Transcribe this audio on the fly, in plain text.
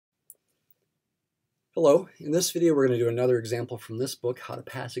Hello, in this video we're going to do another example from this book, How to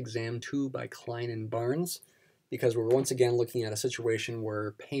Pass Exam 2 by Klein and Barnes, because we're once again looking at a situation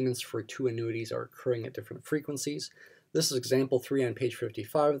where payments for two annuities are occurring at different frequencies. This is example 3 on page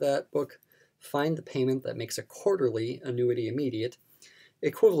 55 of that book. Find the payment that makes a quarterly annuity immediate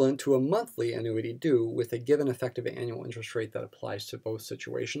equivalent to a monthly annuity due with a given effective annual interest rate that applies to both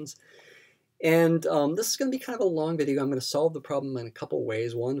situations. And this is going to be kind of a long video. I'm going to solve the problem in a couple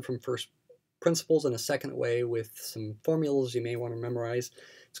ways, one from first principles and a second way with some formulas you may want to memorize.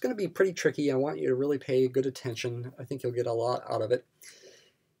 It's going to be pretty tricky. I want you to really pay good attention. I think you'll get a lot out of it.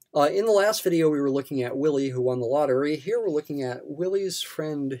 In the last video we were looking at Willie, who won the lottery. Here we're looking at Willie's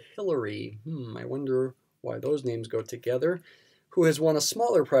friend Hillary. I wonder why those names go together. Who has won a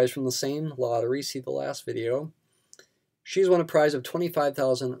smaller prize from the same lottery. See the last video. She's won a prize of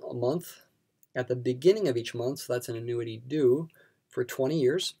 $25,000 a month at the beginning of each month, so that's an annuity due for 20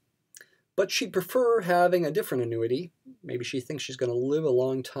 years. But she'd prefer having a different annuity. Maybe she thinks she's going to live a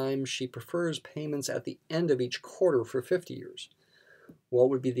long time. She prefers payments at the end of each quarter for 50 years. What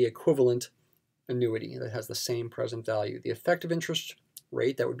would be the equivalent annuity that has the same present value? The effective interest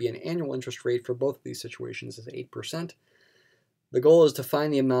rate, that would be an annual interest rate for both of these situations, is 8%. The goal is to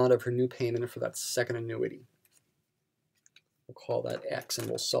find the amount of her new payment for that second annuity. We'll call that X and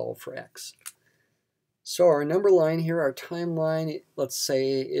we'll solve for X. So our number line here, our timeline, let's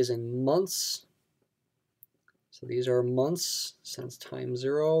say, is in months. So these are months since time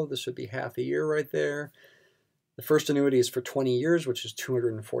 0. This would be half a year right there. The first annuity is for 20 years, which is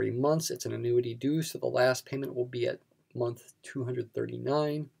 240 months. It's an annuity due, so the last payment will be at month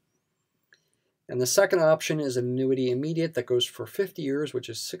 239. And the second option is an annuity immediate that goes for 50 years, which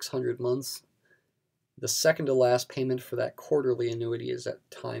is 600 months. The second to last payment for that quarterly annuity is at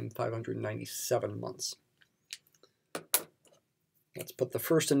time 597 months. Let's put the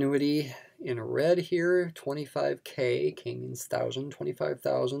first annuity in red here, 25K, K means 1,000,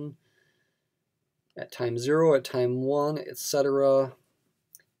 25,000 at time 0, at time 1, etc.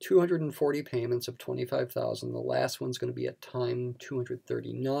 240 payments of 25,000. The last one's going to be at time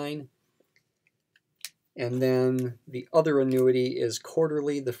 239. And then the other annuity is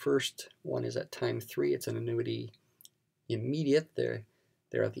quarterly. The first one is at time 3. It's an annuity immediate. They're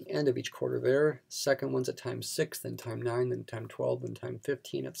at the end of each quarter there. Second one's at time 6, then time 9, then time 12, then time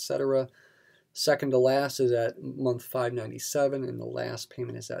 15, etc. Second to last is at month 597, and the last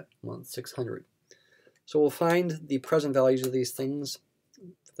payment is at month 600. So we'll find the present values of these things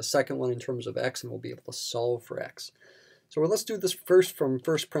for the second one in terms of X, and we'll be able to solve for X. So let's do this first from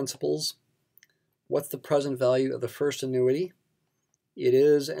first principles. What's the present value of the first annuity? It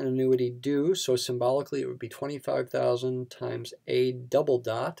is an annuity due, so symbolically it would be 25,000 times a double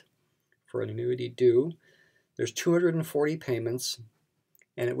dot for an annuity due. There's 240 payments,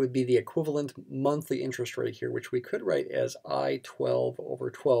 and it would be the equivalent monthly interest rate here, which we could write as I-12 over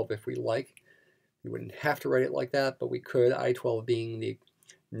 12 if we like. We wouldn't have to write it like that, but we could, I-12 being the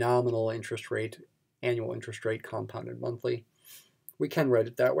nominal interest rate, annual interest rate compounded monthly. We can write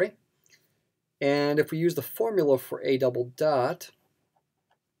it that way. And if we use the formula for a double dot,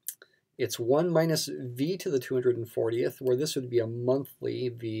 it's 1 minus V to the 240th, where this would be a monthly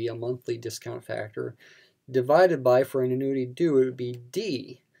V, a monthly discount factor, divided by, for an annuity due, it would be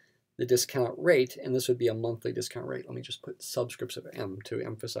D, the discount rate, and this would be a monthly discount rate. Let me just put subscripts of M to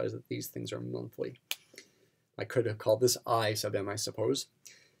emphasize that these things are monthly. I could have called this I sub M, I suppose.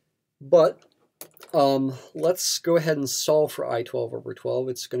 But let's go ahead and solve for I-12 over 12.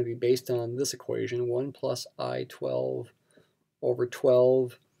 It's going to be based on this equation, 1 plus I-12 over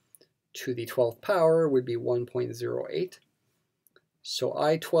 12 to the 12th power would be 1.08. So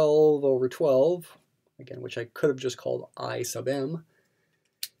I-12 over 12, again, which I could have just called I sub M,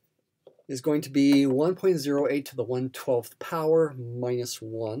 is going to be 1.08 to the 1/12th power minus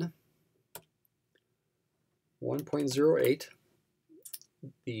 1. 1.08.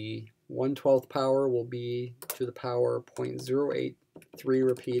 The 1/12th power will be to the power 0.083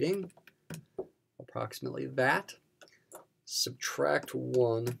 repeating, approximately that. Subtract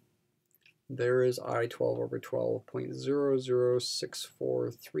 1. There is I-12 over 12,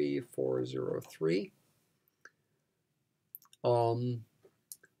 0.0064343.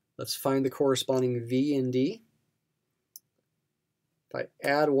 Let's find the corresponding V and D. If I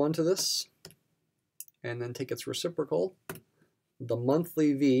add 1 to this and then take its reciprocal, the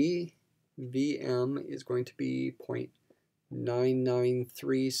monthly V, VM, is going to be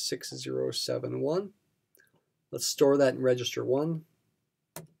 0.9936071. Let's store that in register 1.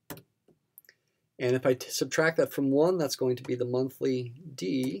 And if I subtract that from 1, that's going to be the monthly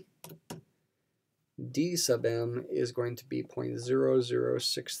D. D sub m is going to be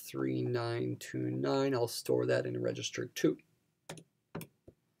 0.00639929. I'll store that in register 2.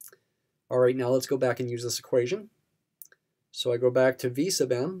 All right, now let's go back and use this equation. So I go back to V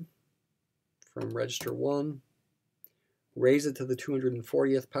sub m from register 1, raise it to the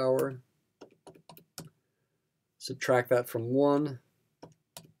 240th power, subtract that from 1,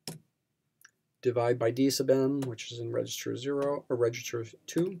 divide by D sub m, which is in register 0, or register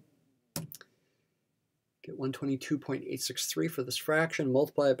 2. Get 122.863 for this fraction,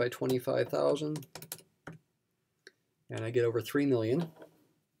 multiply it by 25,000, and I get over 3 million.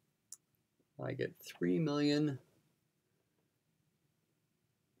 I get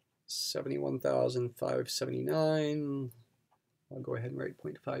 3,071,579. I'll go ahead and write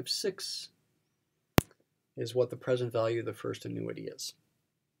 0.56 is what the present value of the first annuity is.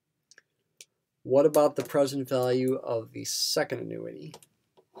 What about the present value of the second annuity?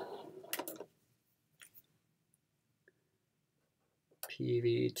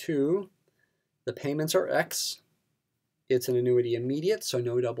 PV2, the payments are X. It's an annuity immediate, so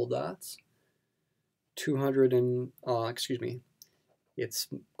no double dots. It's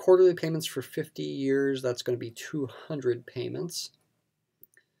quarterly payments for 50 years. That's going to be 200 payments.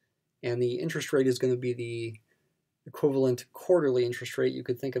 And the interest rate is going to be the equivalent quarterly interest rate. You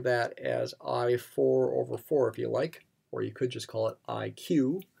could think of that as I4/4 if you like, or you could just call it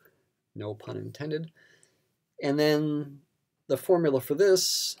IQ, no pun intended. And then the formula for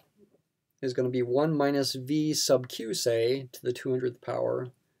this is going to be 1 minus V sub Q, say, to the 200th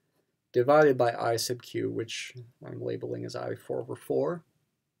power, divided by I sub Q, which I'm labeling as I4/4.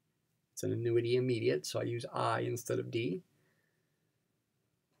 It's an annuity immediate, so I use I instead of D.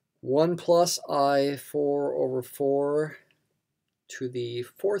 1 plus I4/4 to the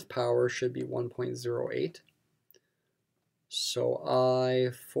 4th power should be 1.08. So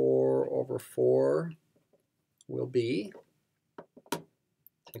I4/4 will be,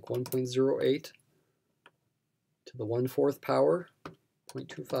 take 1.08 to the 1/4 power,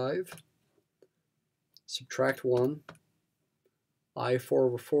 0.25, subtract 1.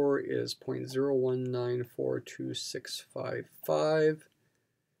 I4/4 is 0.0194265.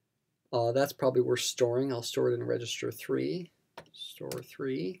 That's probably worth storing. I'll store it in register 3. Store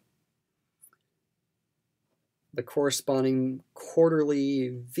 3. The corresponding quarterly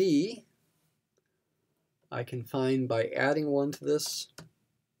V I can find by adding 1 to this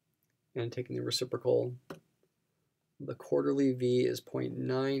and taking the reciprocal. The quarterly V is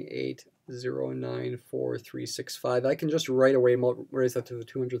 0.9809435. I can just right away raise that to the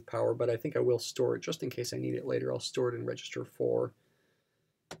 200th power, but I think I will store it just in case I need it later. I'll store it in register 4.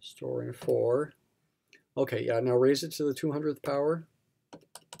 Store in 4. Okay, yeah, now raise it to the 200th power.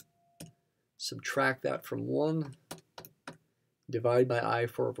 Subtract that from 1. Divide by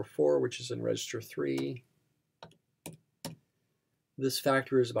I4/4, which is in register 3. This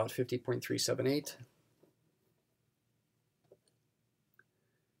factor is about 50.378.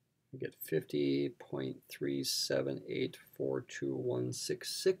 We get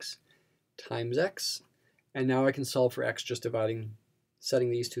 50.37842,166 times x. And now I can solve for x just dividing,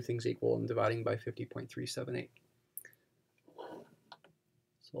 setting these two things equal and dividing by 50.378.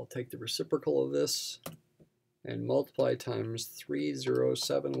 So I'll take the reciprocal of this and multiply times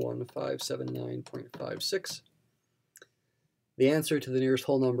 3071579.56. The answer to the nearest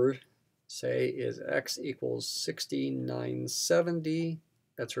whole number, say, is x equals 6970.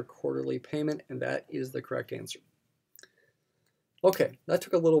 That's her quarterly payment, and that is the correct answer. Okay, that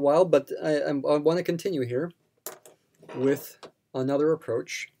took a little while, but I want to continue here with another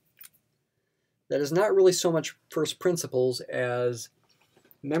approach that is not really so much first principles as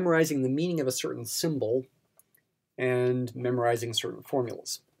memorizing the meaning of a certain symbol and memorizing certain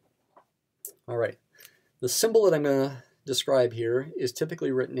formulas. All right, the symbol that I'm going to describe here is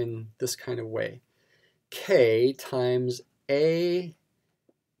typically written in this kind of way. K times A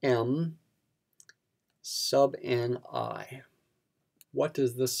M sub Ni. What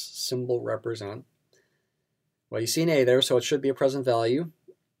does this symbol represent? Well, you see an A there, so it should be a present value.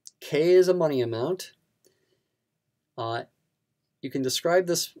 K is a money amount. You can describe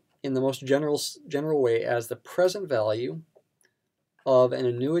this in the most general way as the present value of an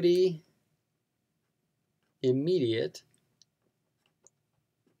annuity immediate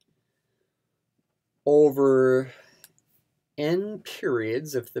over n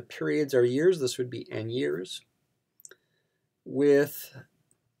periods. If the periods are years, this would be n years, with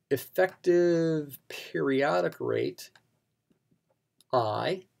effective periodic rate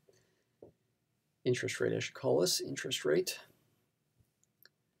I, interest rate I should call this, interest rate.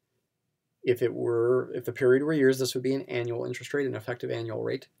 If the period were years, this would be an annual interest rate, an effective annual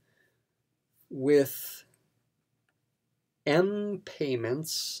rate, with M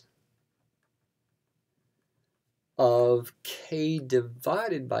payments of K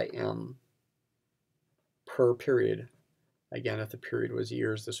divided by M per period. Again, if the period was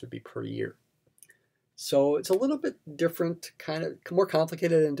years, this would be per year. So it's a little bit different, kind of more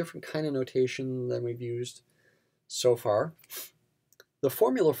complicated and different kind of notation than we've used so far. The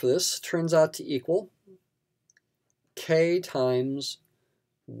formula for this turns out to equal K times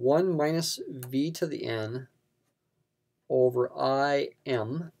 1 minus V to the N over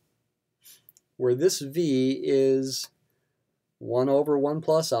IM, where this V is 1 over 1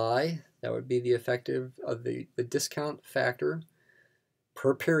 plus I. That would be the effective of the discount factor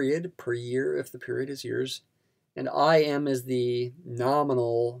per period, per year if the period is years. And IM is the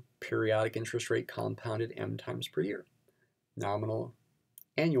nominal periodic interest rate compounded M times per year. Nominal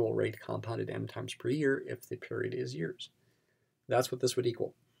annual rate compounded M times per year if the period is years. That's what this would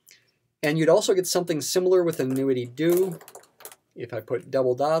equal. And you'd also get something similar with annuity due. If I put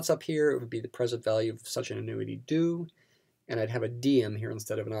double dots up here, it would be the present value of such an annuity due, and I'd have a DM here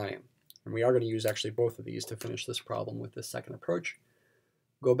instead of an IM. And we are going to use actually both of these to finish this problem with this second approach.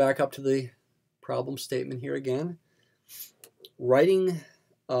 Go back up to the problem statement here again. Writing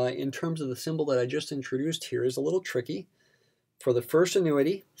in terms of the symbol that I just introduced here is a little tricky. For the first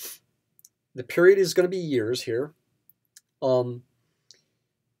annuity, the period is going to be years here.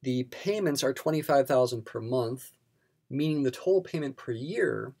 The payments are $25,000 per month, meaning the total payment per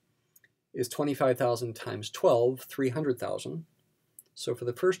year is $25,000 times 12, $300,000. So for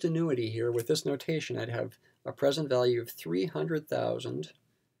the first annuity here, with this notation, I'd have a present value of $300,000.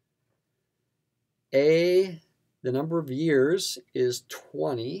 The number of years is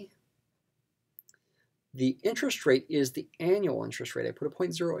 20. The interest rate is the annual interest rate. I put a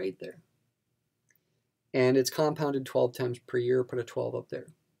 0.08 there. And it's compounded 12 times per year. Put a 12 up there.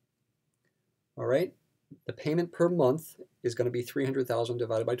 All right. The payment per month is going to be $300,000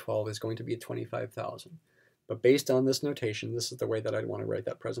 divided by 12 is going to be $25,000. But based on this notation, this is the way that I'd want to write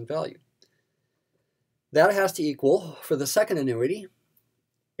that present value. That has to equal, for the second annuity,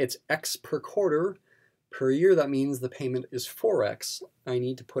 it's X per quarter. Per year, that means the payment is 4X. I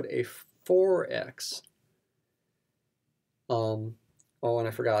need to put a 4X. Oh, and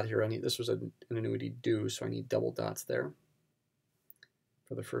I forgot here, this was an annuity due, so I need double dots there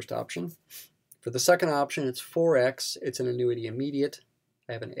for the first option. For the second option, it's 4X. It's an annuity immediate.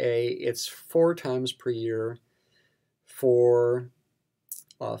 I have an A. It's 4 times per year for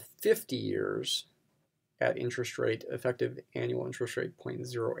 50 years at interest rate, effective annual interest rate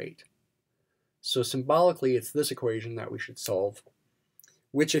 0.08. So symbolically, it's this equation that we should solve,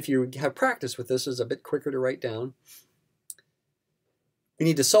 which if you have practice with this is a bit quicker to write down. We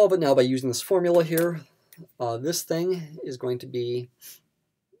need to solve it now by using this formula here. This thing is going to be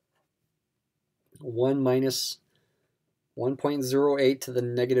 1 minus 1.08 to the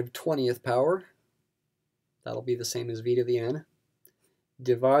negative 20th power. That'll be the same as V to the N.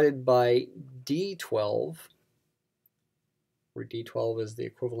 Divided by D12, where D12 is the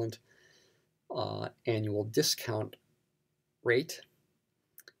equivalent annual discount rate.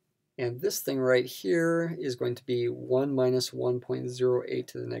 And this thing right here is going to be 1 minus 1.08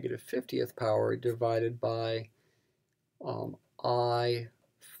 to the negative 50th power divided by I4.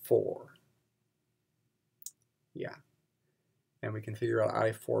 Yeah. And we can figure out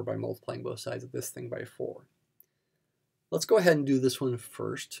I4 by multiplying both sides of this thing by 4. Let's go ahead and do this one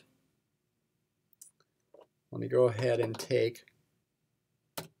first. Let me go ahead and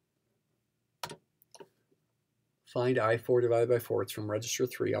find I4 divided by 4. It's from register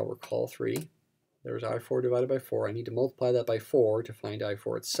 3. I'll recall 3. There's I4 divided by 4. I need to multiply that by 4 to find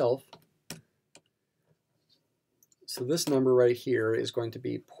I4 itself. So this number right here is going to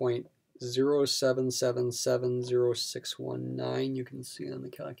be 0.077700619. You can see on the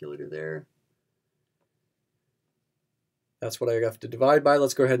calculator there. That's what I have to divide by.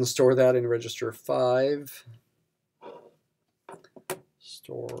 Let's go ahead and store that in register 5.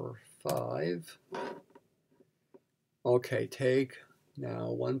 Store 5. Okay, take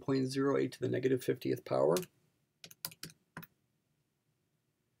now 1.08 to the negative 50th power.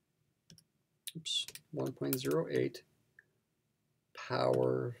 Oops, 1.08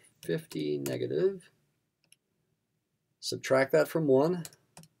 power 50 negative. Subtract that from 1.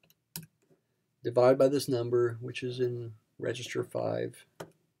 Divide by this number, which is in register 5.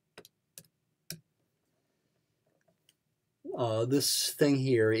 This thing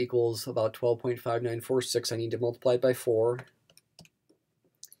here equals about 12.5946. I need to multiply it by 4.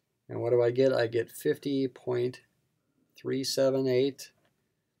 And what do I get? I get 50.378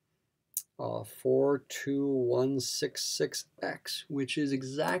 42166x, which is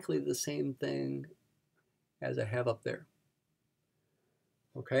exactly the same thing as I have up there.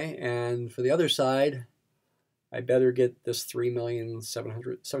 Okay, and for the other side, I better get this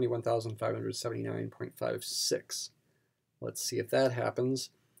 3,771,579.56. Let's see if that happens.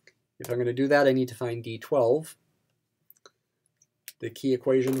 If I'm going to do that, I need to find D12. The key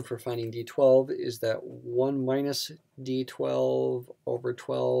equation for finding D12 is that 1 minus D12 over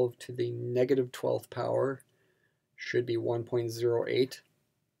 12 to the negative 12th power should be 1.08.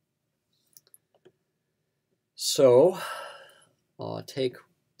 So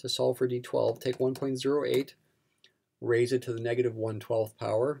to solve for D12, take 1.08, raise it to the negative 1/12th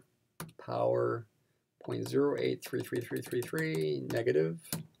power, 0.08333333 negative.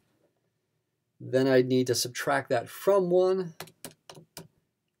 Then I'd need to subtract that from 1,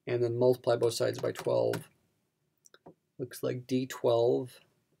 and then multiply both sides by 12. Looks like D12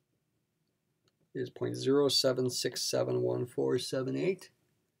 is 0.07671478.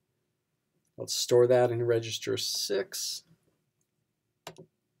 Let's store that in register 6.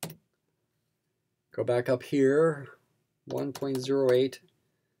 Go back up here, 1.08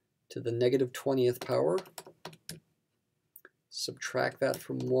 to the negative 20th power. Subtract that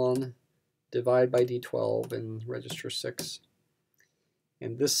from 1, divide by D12 in register 6.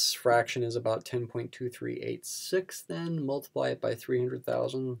 And this fraction is about 10.2386. Then multiply it by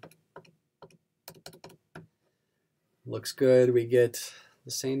 300,000. Looks good. We get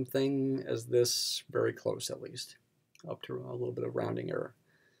the same thing as this, very close at least, up to a little bit of rounding error.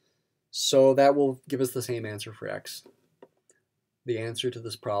 So that will give us the same answer for x. The answer to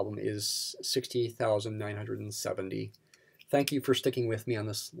this problem is 60,970. Thank you for sticking with me on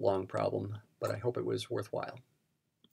this long problem, but I hope it was worthwhile.